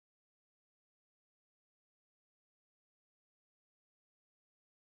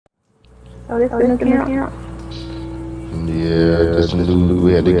Oh, this is the new camp. Yeah, just knew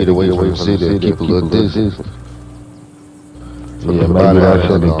we had to get away from the city and keep a little distance. Yeah, maybe I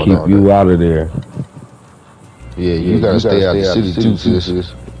should keep you out of there. Yeah, you gotta stay out of the city too,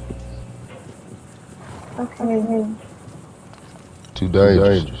 sis. Okay. Too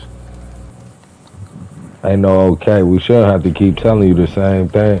dangerous. Ain't no okay. We shouldn't have to keep telling you the same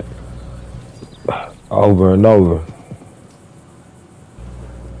thing over and over.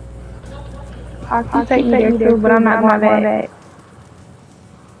 I'll take me there too, but I'm not going back.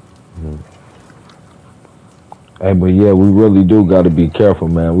 Hey, but yeah, we really do got to be careful,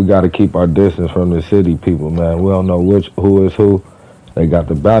 man. We got to keep our distance from the city people, man. We don't know who is who. They got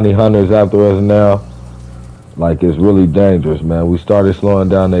the bounty hunters after us now. Like, it's really dangerous, man. We started slowing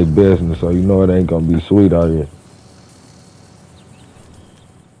down their business, so you know it ain't going to be sweet out here.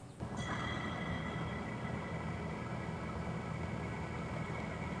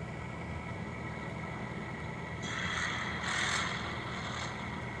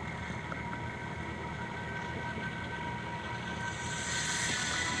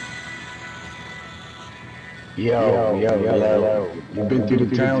 Yo. You been through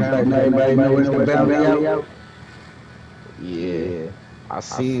the towns like now everybody know it's the bounty out? Yeah. I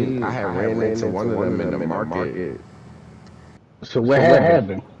had ran into one of them in the market. So what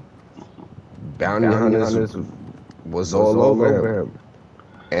happened? Bounty hunters was all over him.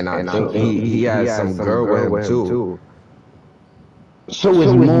 And I think he had some girl with him too. So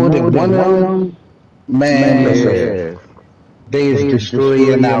it's more than one of them? Man, listen. They is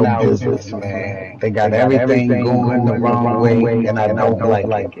destroying our business, man. They got everything going the wrong way, and I don't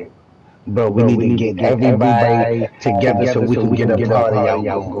like it. But we need to get everybody together so we can get a party out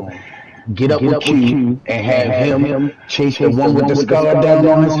going. Get up with Q and have him chase the one with the scar down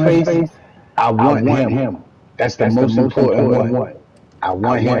on his face. I want him. That's the most important one. I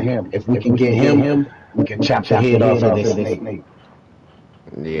want him. If we can get him, we can chop the head off of this snake.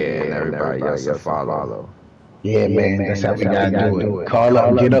 Yeah, and everybody else to follow. Yeah, man, that's how we gotta do it. Call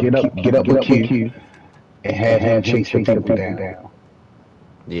up, get up with Q, and have him chase the people down.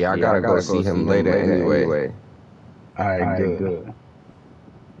 Yeah, I gotta go see him later anyway. All right, good.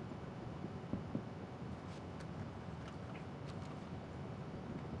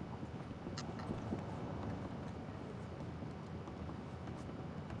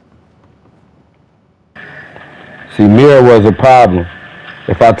 See, Mir was a problem.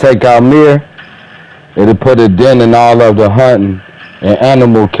 If I take out Mir, it'll put a dent in all of the hunting and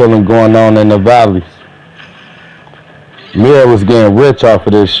animal killing going on in the valleys. Mir was getting rich off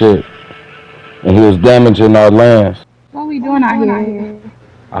of this shit, and he was damaging our lands. What are we doing out here?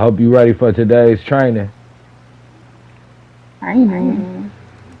 I hope you're ready for today's training. Training?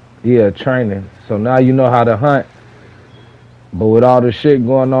 Yeah, training. So now you know how to hunt. But with all the shit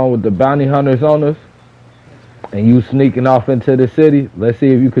going on with the bounty hunters on us, and you sneaking off into the city, let's see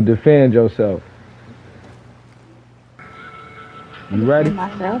if you could defend yourself. You ready?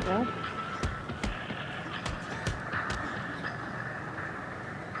 Myself.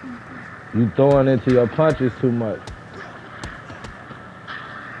 You throwing into your punches too much.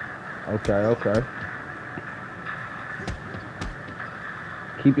 Okay.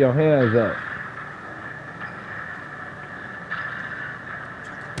 Keep your hands up.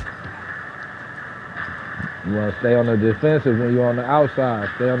 You want to stay on the defensive when you're on the outside.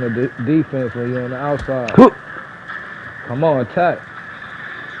 Stay on the defense when you're on the outside. Come on, attack.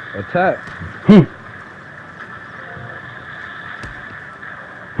 Watch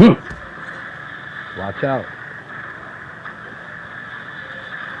out.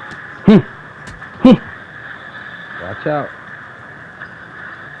 Watch out.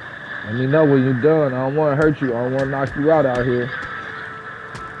 Let me know when you're done. I don't want to hurt you. I don't want to knock you out here.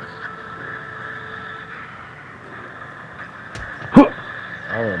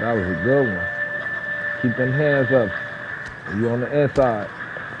 Oh, that was a good one. Keep them hands up. You on the inside.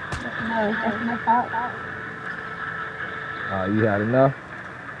 No, that's my fault. You had enough?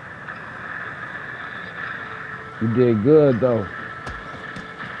 You did good, though.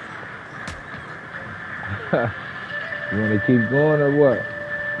 You want to keep going or what?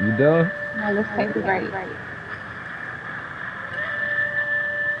 You done? No, let's take the break.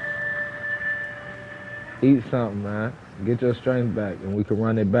 Eat something, man. Get your strength back, and we can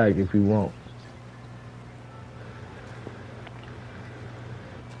run it back if you want.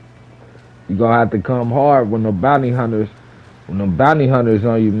 You gonna have to come hard when the bounty hunters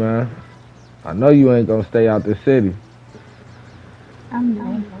on you, man. I know you ain't gonna stay out the city. I'm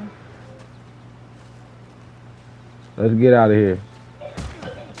not. Let's get out of here.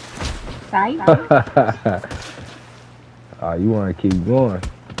 Right? You wanna keep going.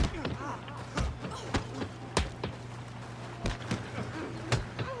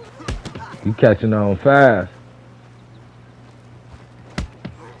 You catching on fast.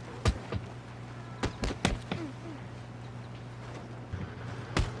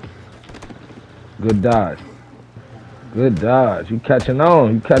 Good dodge. Good dodge. You catching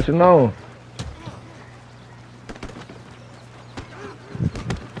on. You catching on.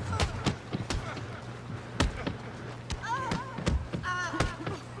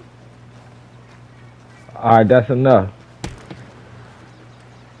 All right, that's enough.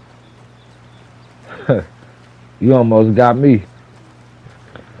 You almost got me.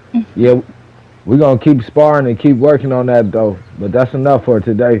 Yeah, we're going to keep sparring and keep working on that, though. But that's enough for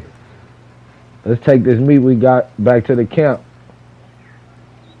today. Let's take this meat we got back to the camp.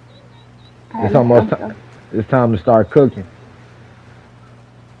 It's almost time. It's time to start cooking.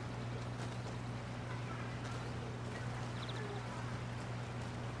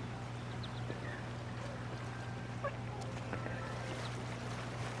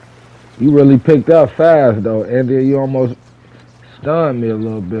 You really picked up fast, though, Andy. You almost stunned me a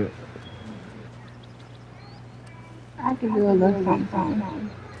little bit. I could do a little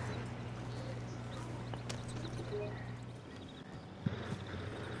something.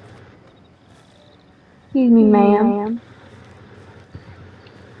 Excuse me, ma'am.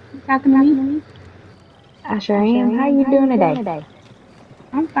 You talking to me? I sure am. How you doing today?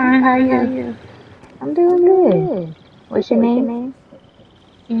 I'm fine. How are you? I'm doing good. What's your name?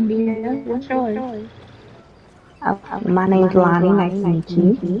 India. What's yours? Oh, my name's Lonnie. Nice to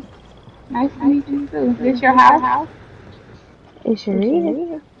meet you. Nice to meet you too. This your house? It sure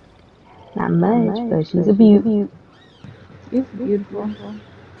is. Not much, but she's a beaut. It's beautiful.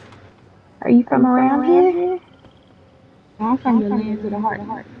 Are you from around here? I'm from the land of the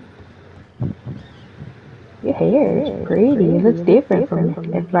heart. Your hair is pretty. It looks different from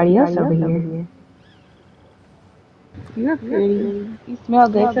everybody else over here. You're pretty. You smell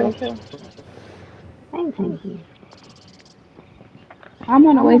good too. Thank you. I'm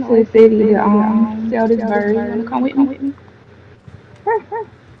on the way to the city to sell this bird. You wanna come with me? Sure.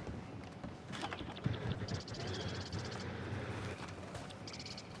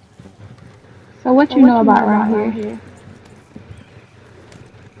 So what you know about around here?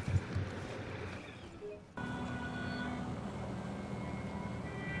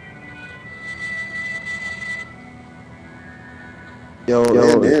 Yo,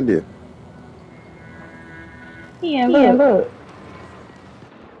 Andy. Yeah, look.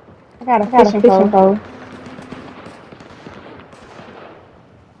 I got a fishing pole.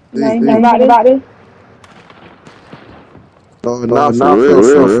 You know anything about this? No, not for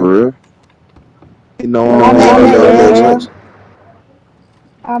real. You know, I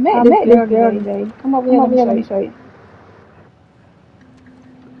met this I girl today. Come over here, let me show you.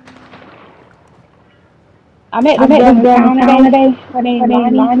 I met this girl in town today. Her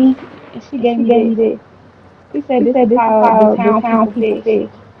name's Lonnie, and she gave me this. She said this is how the town people fish.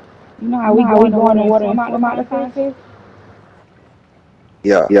 You know how we go in the water and swim out the fish?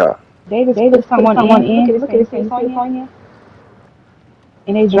 Yeah. They just put someone in. Look at this on you.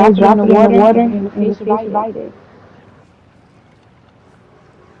 And they drop it in the water and the fish bite it.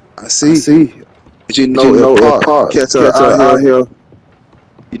 I see. But you know, if Pop catch her out here,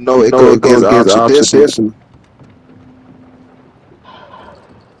 you know it goes against our tradition.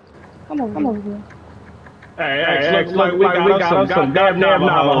 Come over here. Hey, looks like we got us some goddamn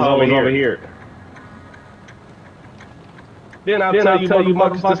Navajos over here. Then I'll tell you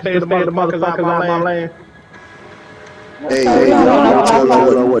motherfuckers to stay the motherfuckers out my land. Hey, y'all tell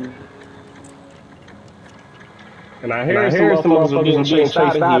her what. And I hear some motherfuckers are being chased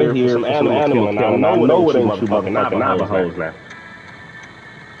out of here for some animal killing. I know it ain't you motherfucking Navajos now.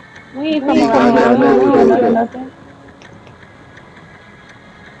 We ain't from around here. Nothing.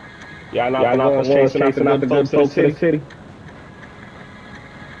 Y'all not the ones chasing out the good folks in the city?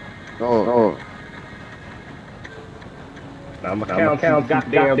 No. Now I'm gonna count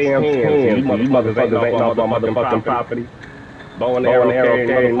goddamn hands. You motherfuckers ain't no motherfucking property. Bow and arrow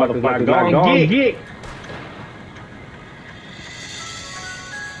carrying motherfuckers not gonna get.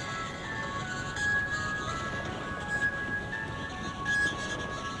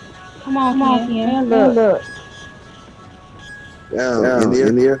 Come on, Ken. Look. Down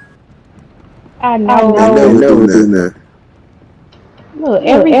in here. I know. Never do that. Look,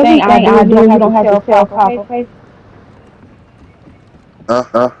 everything I do, you don't have to tell Pop, okay? I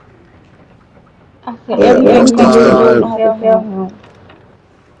said everything you do, you don't have to tell him.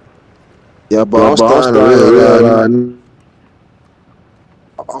 Yeah, but I'm starting to realize I'm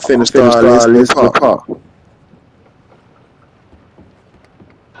finna start listening to Pop.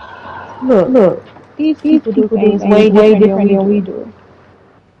 Look, these people do things way different than we do.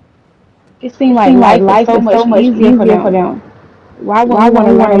 It seems like life is so much easier for them. Why wouldn't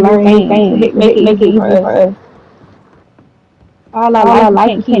we want to learn new things to make it easier for us? All our life we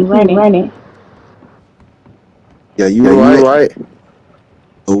can't keep running. Yeah, Yeah, you you right. right.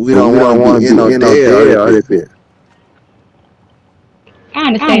 But we But don't we want don't to want be to in no be in no dead out dead of out it. of it. I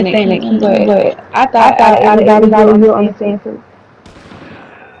I understand that, understand that, Keaton, Keaton, but but I I thought out of thought out of everybody you'll everybody you'll understand too. understand too.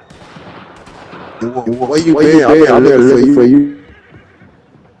 And And where you where you been? I've been? been I've looking been for looking for you you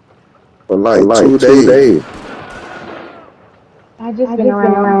for for like like 2 days. 2 days. I just I been just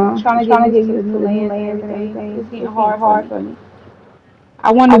been around around trying to get trying to used get to the used to new the new lands and lands and everything. It's everything. getting It's getting hard for hard me. for me.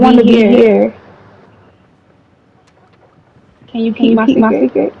 I want I to want be to be here. here. Can you Can keep you my keep my secret?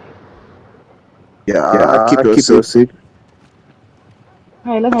 secret? Yeah, Yeah, I keep I your keep your secret. secret.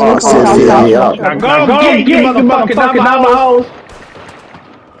 Hey, let's Paul jump on sent this me so we out. can Now trouble. go get you motherfucking hoes.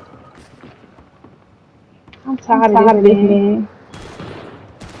 I'm I'm tired of this, tired of this, man. man.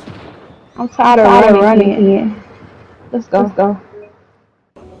 I'm I'm tired of tired of running, running, Ken. Ken. Let's Let's go. go.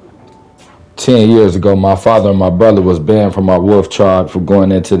 10 years ago, my father and my brother was banned from our wolf tribe for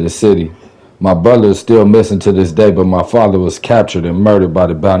going into the city. My brother is still missing to this day, but my father was captured and murdered by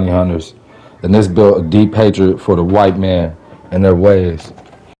the bounty hunters. And this built a deep hatred for the white man and their ways.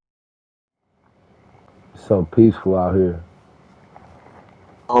 So peaceful out here.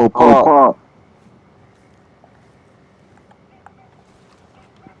 Oh, Oh, Paul. Paul.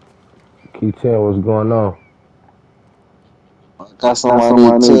 Keep telling what's going on. I got Got something I something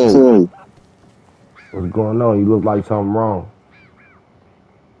I need to need to tell you. tell you. What's going on? You look like something wrong.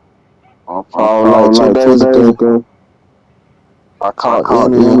 Probably like Probably two like 2 days days ago, ago, I I caught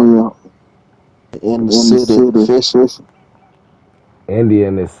caught Indian Indian in the in the city city fishing. fishing. India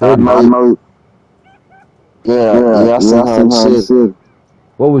in the I city. know I you. know. Yeah, I Yeah, seen I her in seen the her in the city. city.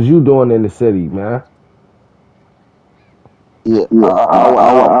 What was you doing in the city, man? Yeah, Yeah, I was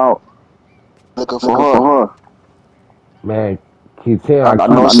I was out out looking looking for her. for her. Man, keep telling, I I keep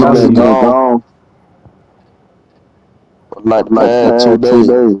know I she know she been telling you. been gone gone for like for the like past two past 2 days.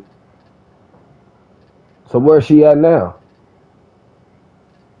 days. So where's she at now?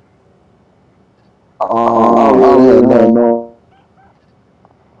 I really I had really had no. no.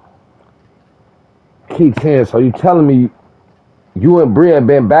 Keep telling. So you telling me you and Brian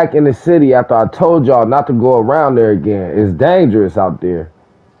been back in the city after I told y'all not to go around there again. It's dangerous out there.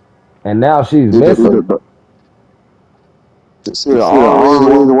 And now she's It, missing? see, the See, the only reason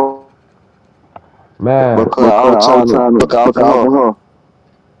only why, reason why Man, because I because was I was trying to trying to look out look for out her. for her.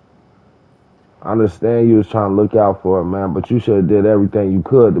 I understand you was trying to look out for her, man, but you should have did everything you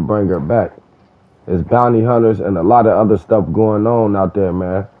could to bring her back. There's bounty hunters and a lot of other stuff going on out there,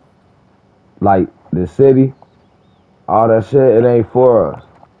 man. Like the city, all that shit, it ain't for us.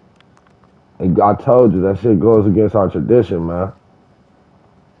 And I told you, that shit goes against our tradition, man.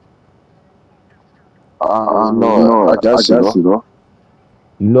 You You know it. know I it. I got you, got though. you, though.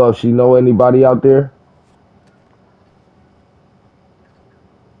 You know if she know anybody out there?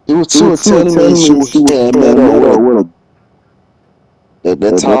 She was She was telling me telling she me she had met had up met with up with a that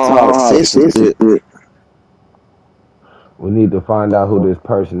that taught her how to taught her how to fish and fish and shit. shit. We need to find out who this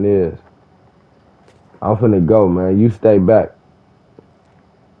person is. I'm finna go, man. You stay back.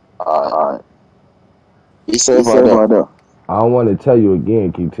 Alright. Alright. Be Be safe out safe there. out there. I don't want to tell you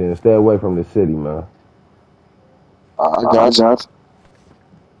again, keep saying, stay away from the city, man. I I got you. got you.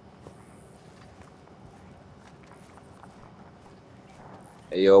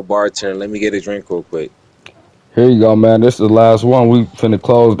 Hey, yo, bartender, let me get a drink real quick. Here you go, man. This is the last one. We finna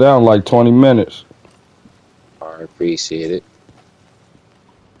close down like 20 minutes. All right, appreciate it.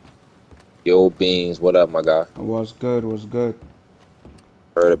 Yo, Beans, what up, my guy? What's good? What's good?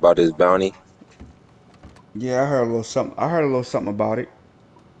 Heard about this bounty? Yeah, I heard a little something. I heard a little something about it.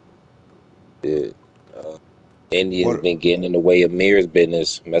 Yeah. Uh, Indians What? been getting in the way of Mir's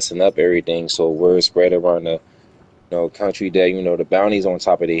business, messing up everything. So word spread around the country that the bounty's on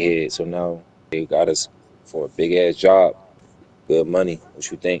top of their head. So now they got us for a big ass job, good money. What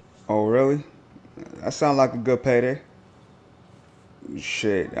you think? Oh, really? That sounds like a good payday.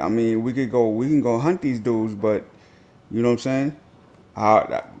 Shit. I mean, we could go. We can go hunt these dudes, but you know what I'm saying?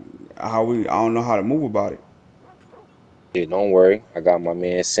 How? How we? I don't know how to move about it. Yeah, don't worry, I got my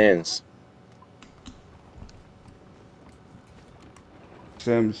man Sins.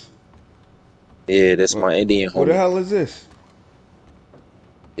 Sims. Yeah, that's What? my Indian Who the homie. hell is this?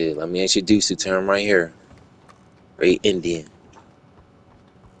 Yeah, let me introduce you to him right here. Great Indian.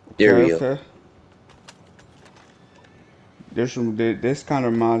 Okay. Dario. Okay. This kind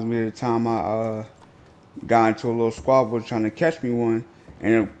of reminds me of the time I got into a little squabble trying to catch me one,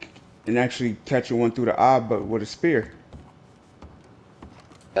 and actually catching one through the eye, but with a spear.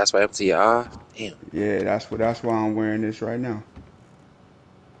 That's what happened to your eye? Damn. Yeah, that's why I'm wearing this right now.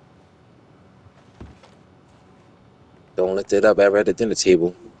 Don't lift it up ever at the dinner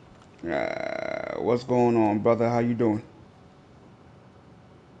table. What's going on, brother? How you doing?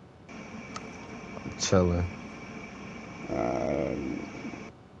 Chilling. Uh,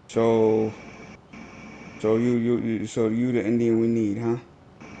 so so you the Indian we need, huh?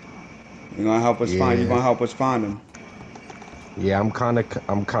 You gonna help us find? You Yeah. gonna help us find them? Yeah, I'm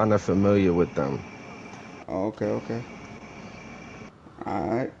kinda familiar with them. Oh, okay, okay. All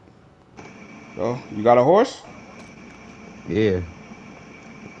right. So you got a horse? Yeah.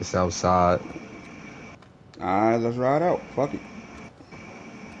 It's outside. All right, let's ride out. Fuck it.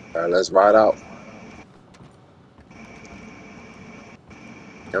 All right, let's ride out.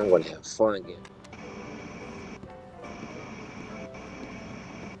 I'm gonna have fun again.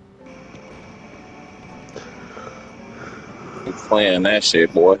 Keep playing that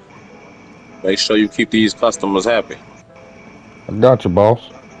shit, boy. Make sure you keep these customers happy. I got you, boss.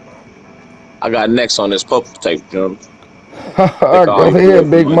 I got next on this poker tape, Jim. Think all Go you do ahead, is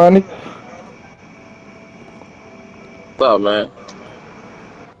big money. money. What's up, man?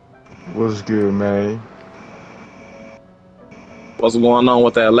 What's good, man? What's going on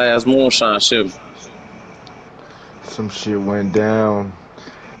with that last moonshine ship? Some shit went down.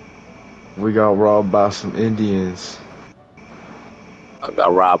 We got robbed by some Indians. I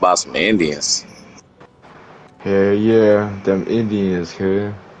got robbed by some Indians. Hell yeah, them Indians,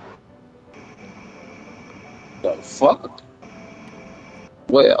 kid. The fuck?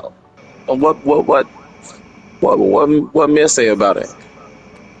 Well, what me say about it?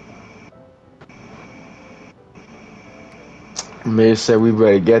 Man said we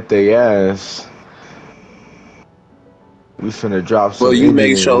better get their ass. We finna drop Well, some you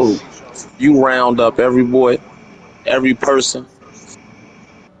make sure Indians. you round up every boy, every person,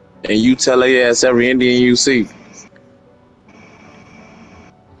 and you tell their ass every Indian you see.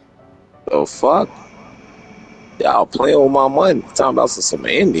 The fuck? Y'all playing with my money. Talking about some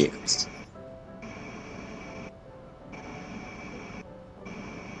Indians.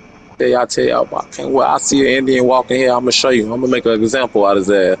 I tell y'all, I can't wait. I see an Indian walking here. I'm gonna show you. I'm gonna make an example out of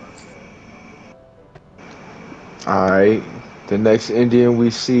his ass. Alright. The next Indian we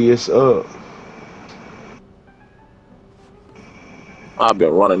see is up. I've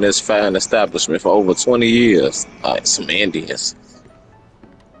been running this fine establishment for over 20 years. Like some Indians.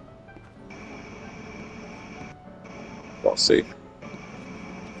 We'll see.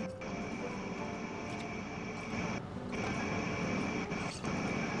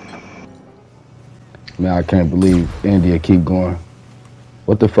 Man, I can't believe India keep going.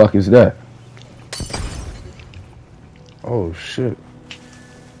 What the fuck is that? Oh shit.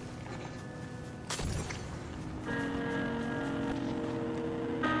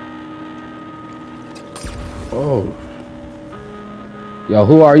 Oh. Yo,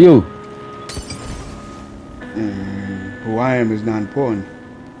 who are you? Who I am is not important,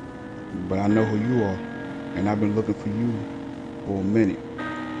 but I know who you are, and I've been looking for you for a minute.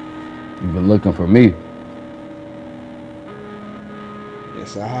 You've been looking for me.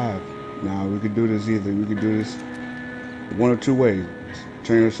 Yes, I have. Now we could do this either. We could do this one or two ways.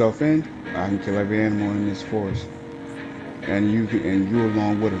 Turn yourself in. I can kill every animal in this forest, and you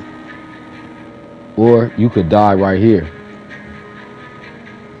along with them. Or you could die right here.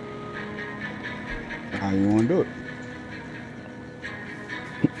 How you want to do it?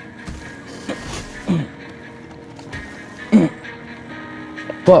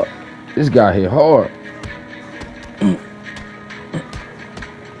 Fuck. This guy hit hard.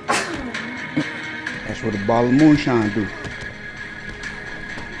 That's what a bottle of moonshine do.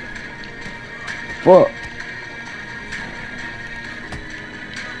 Fuck.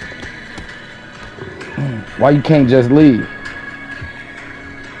 Why you can't just leave?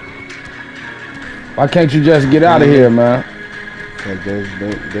 Why can't you just get out of here, man? Because there's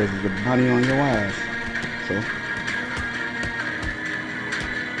the bounty on your ass. So,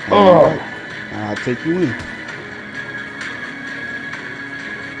 I'll take you in.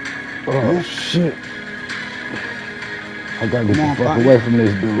 Oh shit. I gotta get Come the on, fuck partner. away from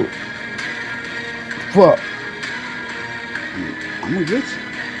this dude. Fuck. I'm gonna get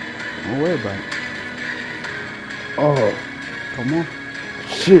you. Don't worry about it. Oh Come on.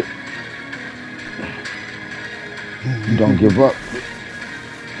 shit. You don't give up.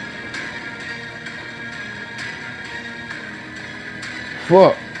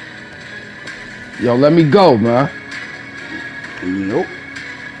 Fuck. Yo, let me go, man. Nope.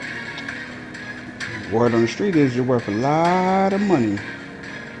 Word on the street is you're worth a lot of money.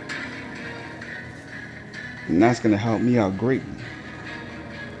 And that's gonna help me out greatly.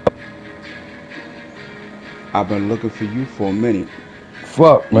 I've been looking for you for a minute.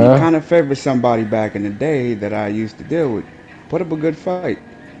 Fuck, You man. kind of favored somebody back in the day that I used to deal with. Put up a good fight.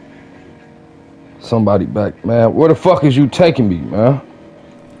 Somebody back, man. Where the fuck is you taking me, man?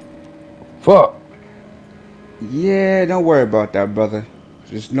 Fuck. Yeah, don't worry about that, brother.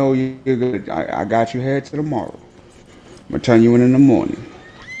 Just know you're good. I got you head to tomorrow. I'm gonna turn you in the morning.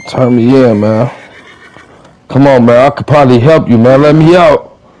 Turn me in, man. Come on, man. I could probably help you, man. Let me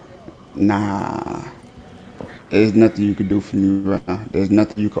out. Nah, there's nothing you could do for me right now. There's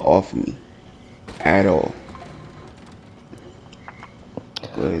nothing you could offer me at all.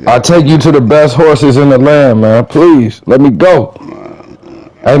 I take you to the best horses in the land, man. Please, let me go.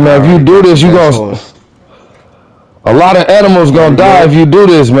 Hey, I man, if you already do got this, the you best gonna... horse. A lot of animals You gonna die if good? you do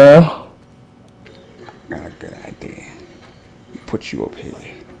this, man. Got a good idea. Put you up here.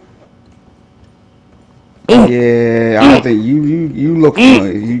 Yeah, I don't think you look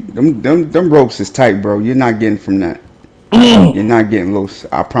familiar. Them ropes is tight, bro. You're not getting from that. You're not getting loose.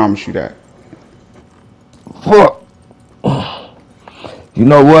 I promise you that. Fuck. You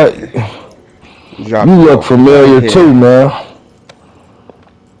know what? Drop You you look off right familiar too, here. man.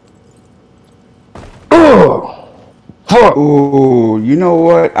 Fuck. Ooh, you know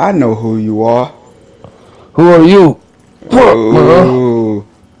what? I know who you are. Who are you? Fuck, man. Ooh,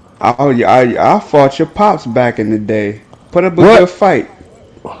 I fought your pops back in the day. Put up a good What? fight.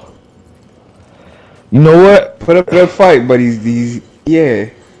 You know what? Put up a good fight, but he's yeah.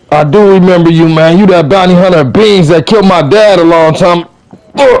 I do remember you, man. You that bounty hunter beans that killed my dad a long time.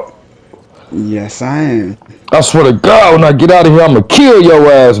 Fuck. Yes, I am. I swear to God, when I get out of here, I'ma kill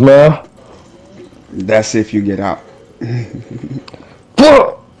your ass, man. That's if you get out.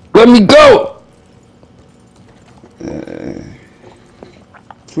 Fuck. Let me go.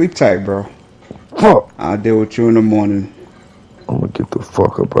 Sleep tight, bro. Fuck. I'll deal with you in the morning. I'm gonna get the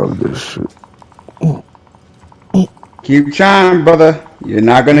fuck up out of this shit. Keep trying, brother. You're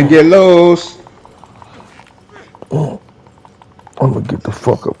not gonna get loose. I'm gonna get the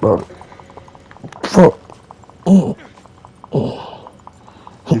fuck up out of it. Fuck.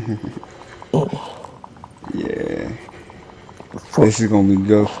 Yeah. Fuck. This is gonna be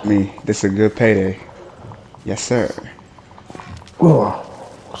good for me. This is a good payday. Yes, sir. Oh,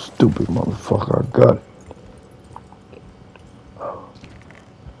 stupid motherfucker. I got it.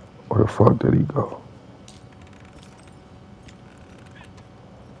 Where the fuck did he go?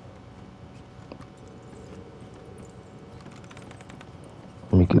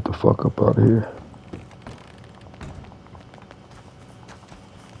 Let me get the fuck up out of here.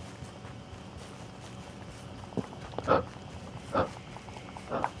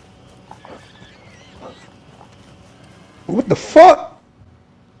 What the fuck?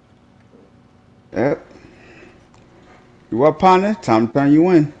 Yep. You up, partner? Time to turn you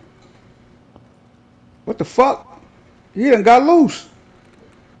in. What the fuck? He done got loose.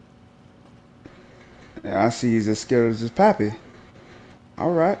 Yeah, I see he's as scared as his pappy.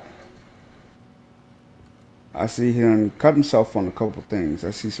 Alright. I see he done cut himself on a couple things.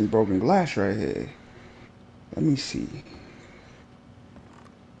 I see some broken glass right here. Let me see.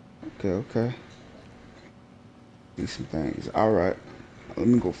 Okay. See some things. Alright. Let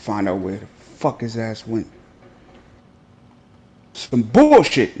me go find out where the fuck his ass went. Some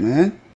bullshit, man.